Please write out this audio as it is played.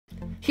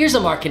Here's a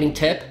marketing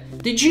tip.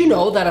 Did you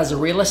know that as a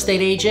real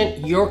estate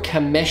agent, your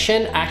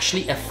commission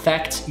actually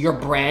affects your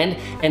brand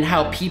and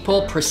how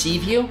people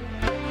perceive you?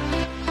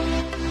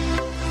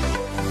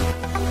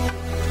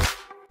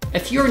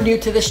 If you're new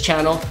to this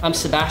channel, I'm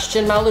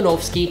Sebastian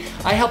Malinowski.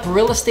 I help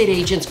real estate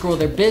agents grow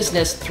their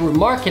business through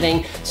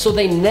marketing so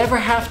they never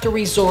have to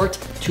resort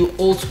to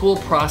old school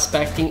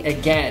prospecting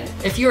again.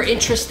 If you're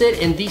interested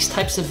in these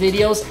types of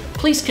videos,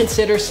 please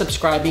consider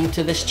subscribing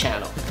to this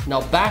channel.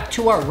 Now back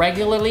to our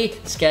regularly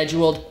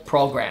scheduled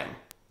program.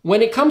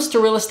 When it comes to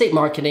real estate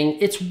marketing,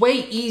 it's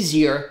way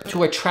easier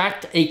to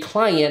attract a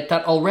client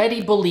that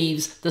already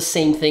believes the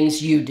same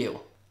things you do.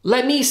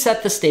 Let me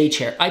set the stage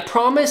here. I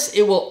promise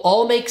it will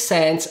all make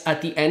sense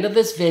at the end of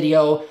this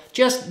video.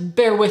 Just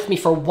bear with me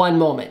for one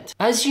moment.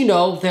 As you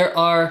know, there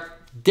are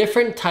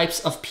different types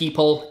of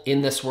people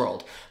in this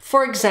world.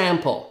 For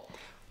example,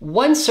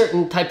 one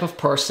certain type of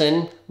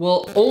person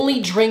will only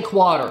drink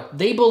water.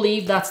 They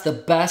believe that's the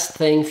best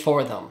thing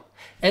for them.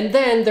 And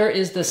then there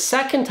is the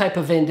second type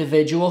of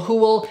individual who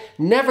will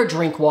never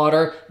drink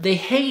water. They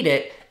hate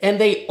it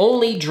and they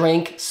only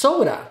drink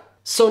soda.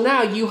 So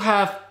now you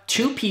have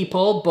two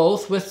people,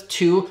 both with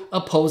two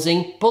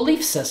opposing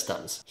belief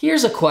systems.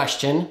 Here's a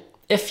question.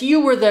 If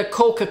you were the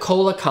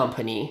Coca-Cola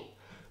company,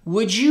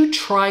 would you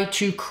try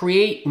to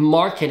create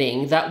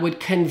marketing that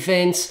would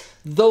convince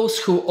those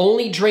who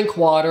only drink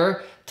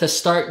water to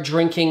start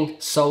drinking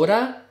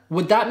soda?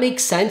 Would that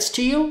make sense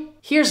to you?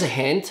 Here's a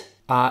hint.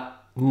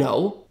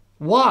 No.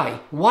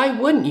 Why? Why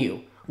wouldn't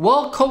you?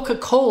 Well,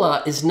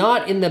 Coca-Cola is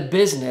not in the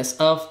business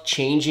of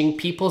changing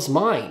people's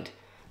mind.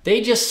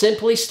 They just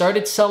simply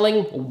started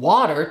selling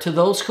water to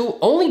those who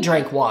only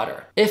drank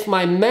water. If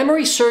my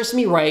memory serves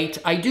me right,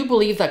 I do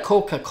believe that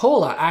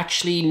Coca-Cola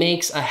actually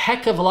makes a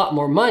heck of a lot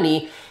more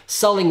money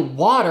selling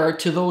water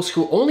to those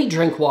who only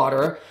drink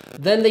water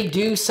than they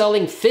do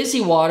selling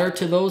fizzy water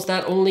to those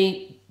that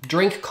only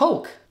drink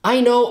Coke.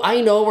 I know,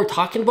 we're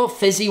talking about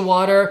fizzy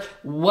water.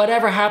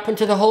 Whatever happened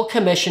to the whole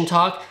commission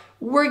talk?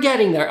 We're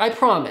getting there, I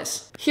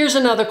promise. Here's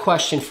another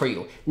question for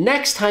you.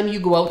 Next time you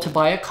go out to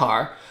buy a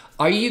car,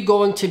 are you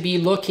going to be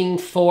looking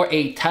for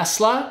a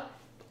Tesla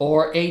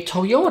or a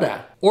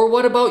Toyota? Or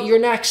what about your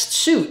next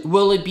suit?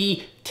 Will it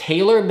be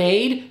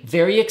tailor-made,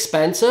 very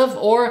expensive,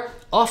 or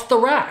off the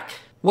rack?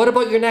 What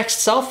about your next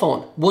cell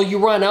phone? Will you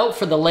run out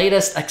for the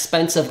latest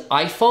expensive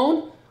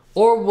iPhone?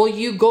 Or will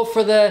you go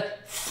for the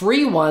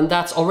free one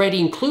that's already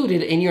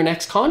included in your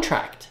next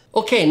contract?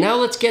 Okay, now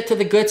let's get to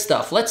the good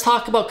stuff. Let's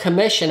talk about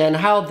commission and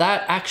how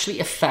that actually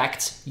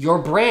affects your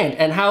brand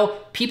and how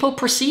people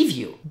perceive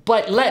you.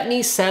 But let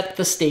me set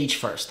the stage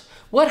first.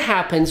 What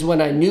happens when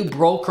a new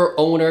broker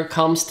owner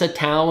comes to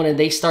town and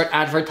they start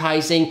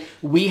advertising,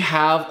 we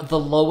have the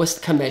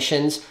lowest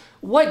commissions?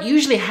 What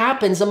usually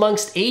happens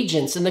amongst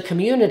agents in the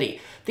community?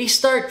 They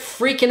start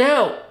freaking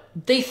out.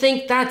 They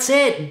think that's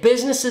it,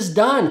 business is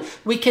done.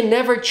 We can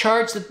never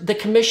charge the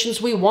commissions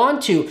we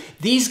want to.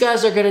 These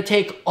guys are gonna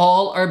take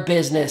all our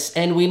business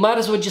and we might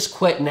as well just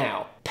quit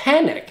now.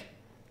 Panic,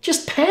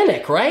 just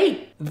panic,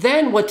 right?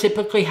 Then what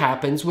typically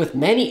happens with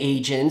many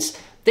agents,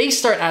 they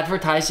start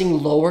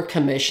advertising lower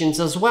commissions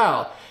as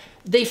well.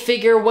 They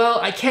figure, well,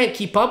 I can't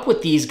keep up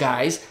with these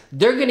guys.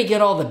 They're gonna get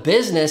all the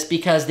business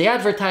because they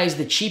advertise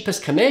the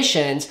cheapest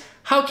commissions.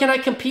 How can I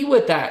compete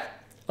with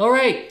that? All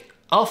right,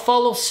 I'll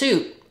follow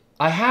suit.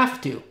 I have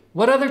to.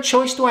 What other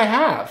choice do I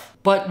have?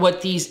 But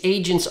what these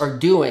agents are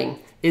doing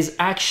is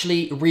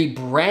actually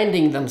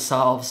rebranding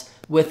themselves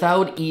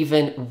without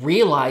even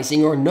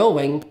realizing or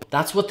knowing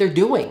that's what they're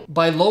doing.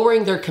 By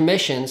lowering their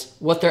commissions,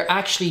 what they're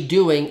actually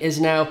doing is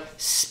now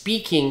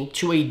speaking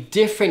to a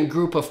different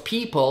group of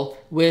people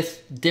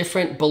with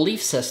different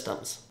belief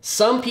systems.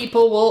 Some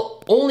people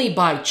will only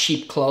buy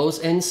cheap clothes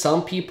and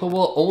some people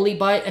will only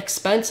buy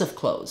expensive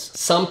clothes.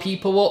 Some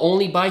people will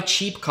only buy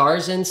cheap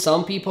cars and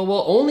some people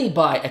will only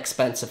buy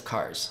expensive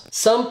cars.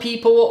 Some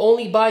people will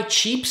only buy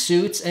cheap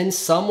suits and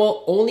some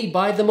will only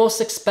buy the most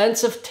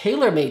expensive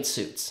tailor-made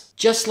suits.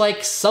 Just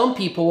like some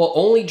people will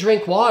only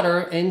drink water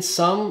and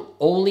some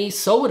only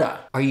soda.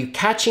 Are you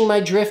catching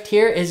my drift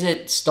here? Is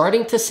it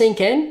starting to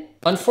sink in?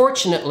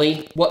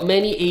 Unfortunately, what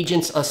many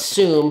agents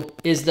assume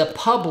is the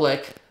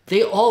public,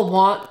 they all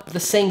want the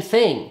same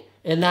thing,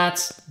 and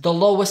that's the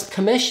lowest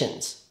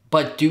commissions.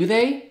 But do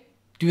they?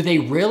 Do they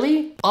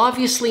really?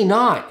 Obviously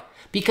not,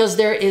 because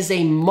there is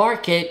a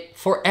market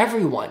for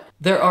everyone.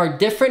 There are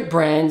different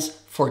brands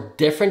for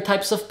different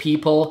types of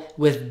people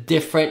with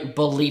different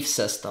belief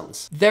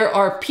systems. There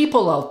are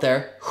people out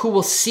there who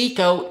will seek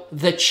out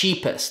the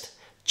cheapest,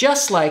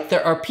 just like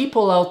there are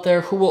people out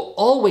there who will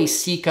always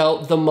seek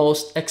out the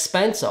most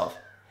expensive.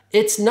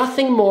 It's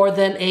nothing more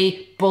than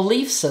a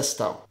belief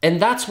system.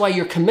 And that's why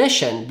your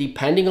commission,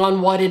 depending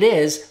on what it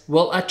is,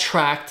 will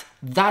attract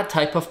that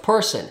type of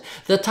person.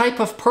 The type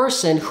of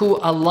person who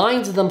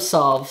aligns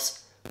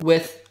themselves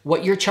with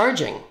what you're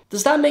charging.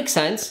 Does that make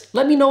sense?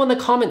 Let me know in the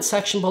comment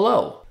section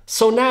below.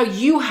 So now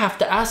you have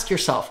to ask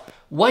yourself,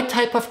 what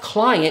type of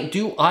client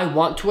do I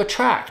want to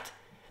attract?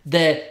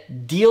 The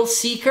deal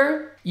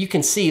seeker You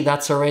can see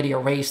that's already a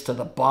race to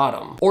the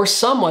bottom. Or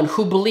someone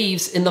who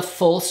believes in the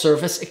full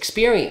service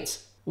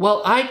experience.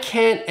 Well, I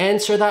can't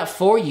answer that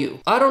for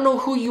you. I don't know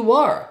who you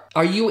are.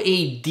 Are you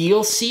a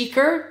deal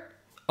seeker?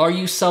 Are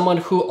you someone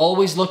who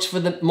always looks for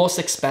the most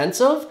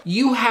expensive?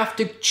 You have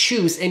to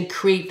choose and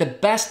create the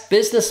best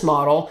business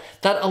model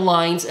that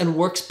aligns and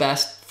works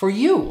best for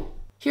you.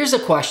 Here's a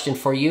question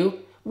for you.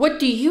 What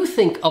do you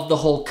think of the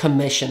whole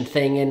commission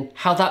thing and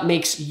how that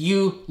makes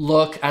you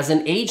look as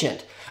an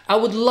agent? I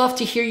would love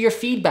to hear your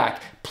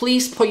feedback.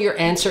 Please put your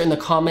answer in the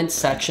comments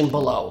section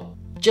below.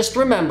 Just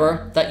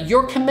remember that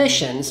your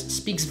commissions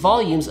speaks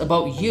volumes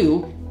about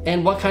you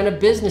and what kind of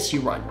business you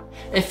run.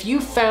 If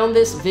you found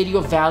this video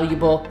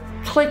valuable,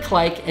 click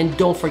like and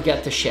don't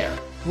forget to share.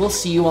 We'll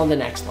see you on the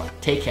next one.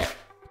 Take care.